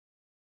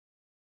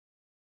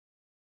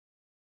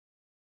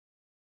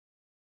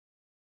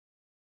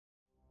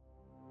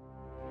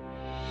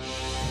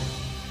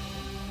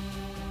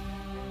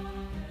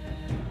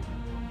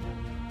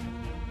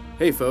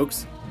Hey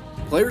folks,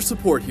 Player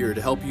Support here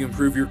to help you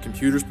improve your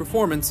computer's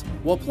performance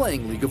while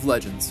playing League of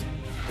Legends.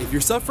 If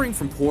you're suffering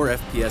from poor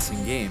FPS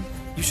in-game,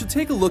 you should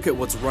take a look at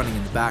what's running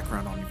in the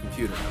background on your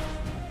computer.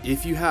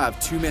 If you have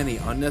too many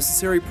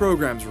unnecessary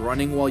programs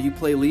running while you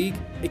play League,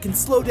 it can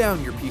slow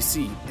down your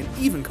PC and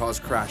even cause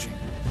crashing.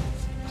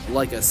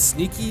 Like a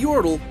sneaky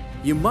yordle,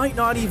 you might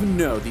not even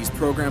know these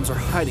programs are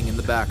hiding in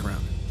the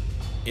background.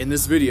 In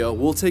this video,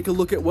 we'll take a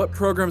look at what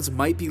programs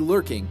might be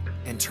lurking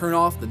and turn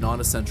off the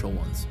non-essential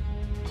ones.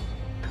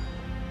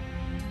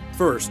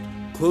 First,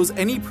 close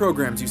any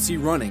programs you see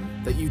running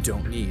that you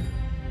don't need.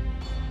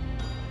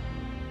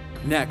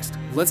 Next,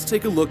 let's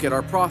take a look at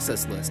our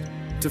process list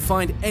to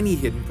find any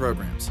hidden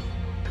programs.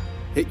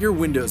 Hit your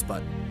Windows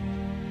button.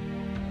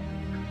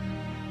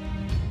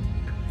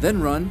 Then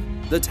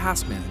run the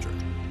Task Manager.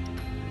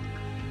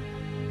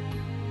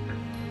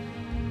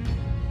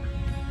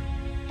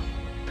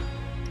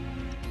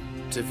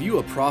 To view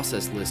a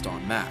process list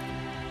on Mac,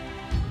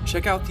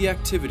 check out the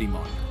Activity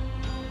Monitor,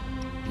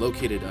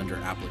 located under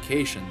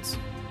Applications,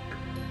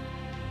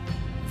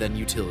 then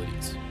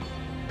Utilities.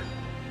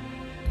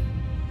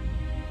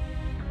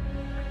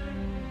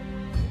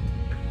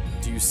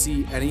 Do you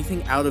see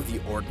anything out of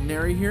the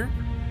ordinary here?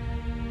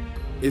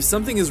 If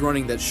something is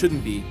running that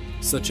shouldn't be,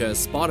 such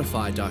as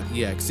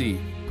Spotify.exe,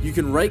 you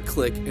can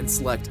right-click and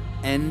select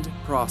End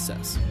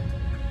Process.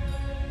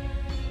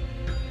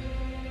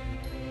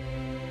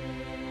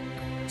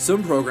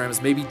 Some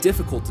programs may be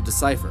difficult to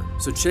decipher,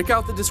 so check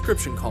out the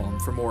description column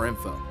for more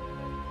info.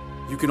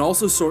 You can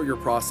also sort your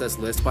process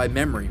list by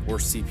memory or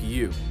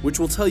CPU, which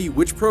will tell you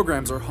which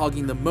programs are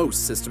hogging the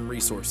most system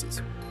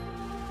resources.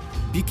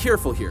 Be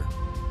careful here.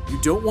 You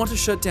don't want to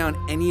shut down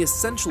any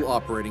essential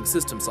operating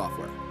system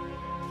software.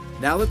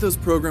 Now that those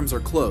programs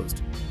are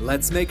closed,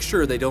 let's make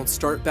sure they don't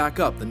start back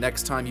up the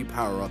next time you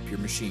power up your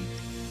machine.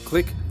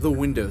 Click the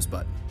Windows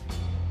button,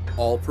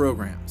 All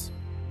Programs,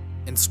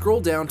 and scroll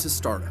down to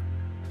Startup.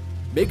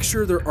 Make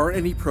sure there aren't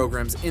any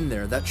programs in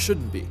there that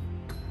shouldn't be.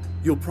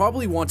 You'll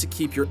probably want to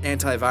keep your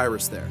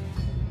antivirus there,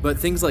 but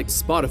things like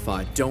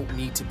Spotify don't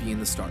need to be in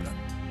the startup.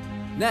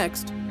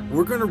 Next,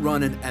 we're going to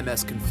run an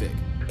msconfig,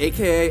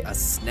 aka a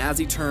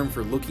snazzy term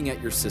for looking at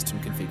your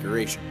system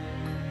configuration.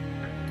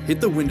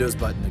 Hit the Windows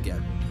button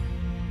again,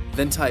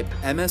 then type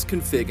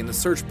msconfig in the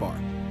search bar.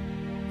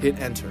 Hit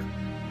Enter.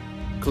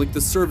 Click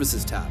the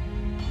Services tab.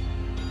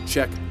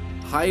 Check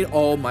Hide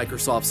All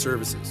Microsoft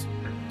Services.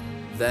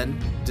 Then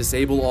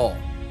disable all.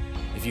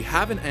 If you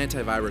have an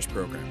antivirus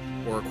program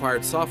or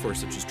acquired software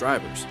such as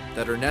drivers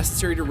that are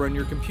necessary to run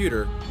your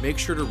computer, make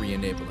sure to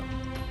re-enable them.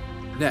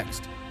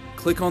 Next,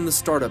 click on the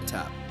Startup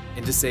tab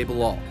and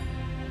disable all.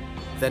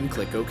 Then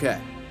click OK.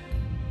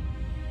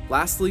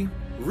 Lastly,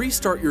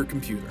 restart your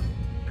computer.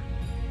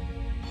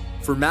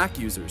 For Mac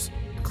users,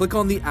 click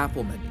on the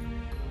Apple menu,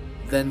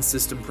 then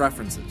System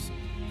Preferences.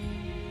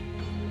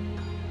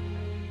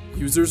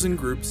 Users and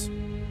Groups,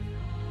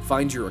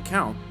 find your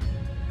account,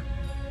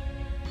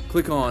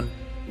 click on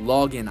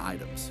Login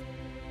Items.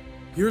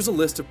 Here's a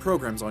list of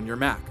programs on your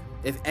Mac.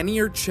 If any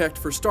are checked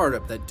for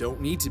startup that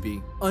don't need to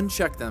be,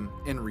 uncheck them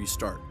and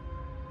restart.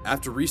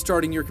 After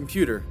restarting your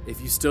computer,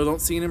 if you still don't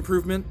see an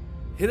improvement,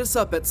 hit us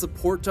up at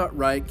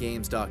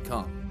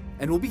support.riotgames.com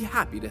and we'll be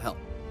happy to help.